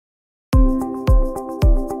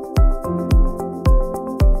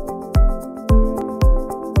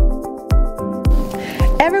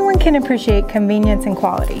can appreciate convenience and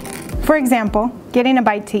quality. For example, getting a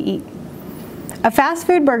bite to eat. A fast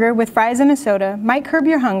food burger with fries and a soda might curb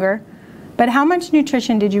your hunger, but how much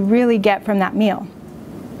nutrition did you really get from that meal?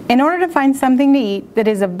 In order to find something to eat that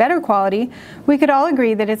is of better quality, we could all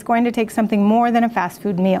agree that it's going to take something more than a fast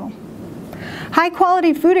food meal.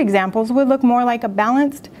 High-quality food examples would look more like a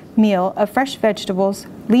balanced meal of fresh vegetables,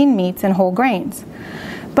 lean meats, and whole grains.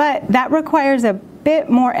 But that requires a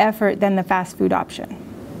bit more effort than the fast food option.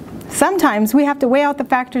 Sometimes we have to weigh out the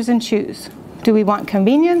factors and choose. Do we want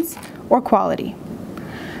convenience or quality?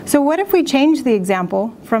 So what if we change the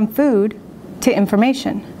example from food to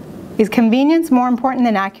information? Is convenience more important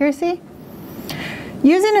than accuracy?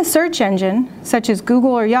 Using a search engine, such as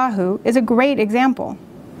Google or Yahoo, is a great example.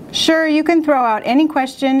 Sure, you can throw out any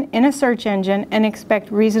question in a search engine and expect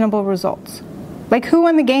reasonable results. Like who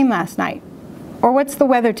won the game last night? Or what's the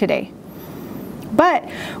weather today? But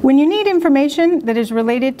when you need information that is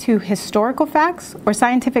related to historical facts or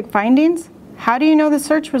scientific findings, how do you know the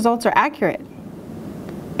search results are accurate?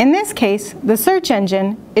 In this case, the search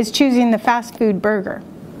engine is choosing the fast food burger.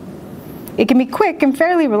 It can be quick and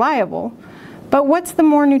fairly reliable, but what's the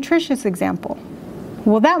more nutritious example?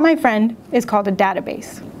 Well, that, my friend, is called a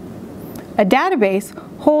database. A database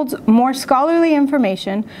holds more scholarly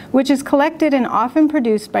information which is collected and often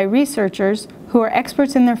produced by researchers who are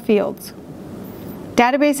experts in their fields.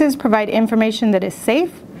 Databases provide information that is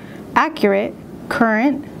safe, accurate,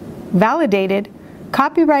 current, validated,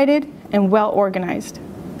 copyrighted, and well organized.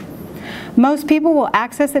 Most people will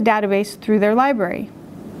access a database through their library.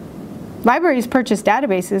 Libraries purchase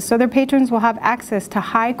databases so their patrons will have access to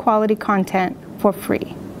high-quality content for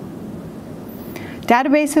free.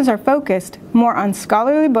 Databases are focused more on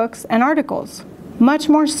scholarly books and articles, much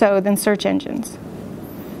more so than search engines.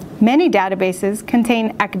 Many databases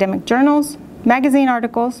contain academic journals, magazine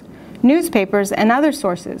articles, newspapers, and other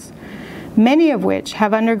sources, many of which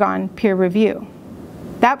have undergone peer review.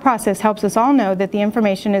 That process helps us all know that the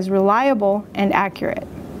information is reliable and accurate.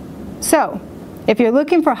 So, if you're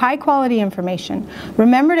looking for high-quality information,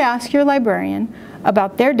 remember to ask your librarian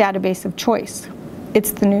about their database of choice.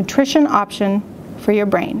 It's the nutrition option for your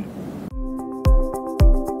brain.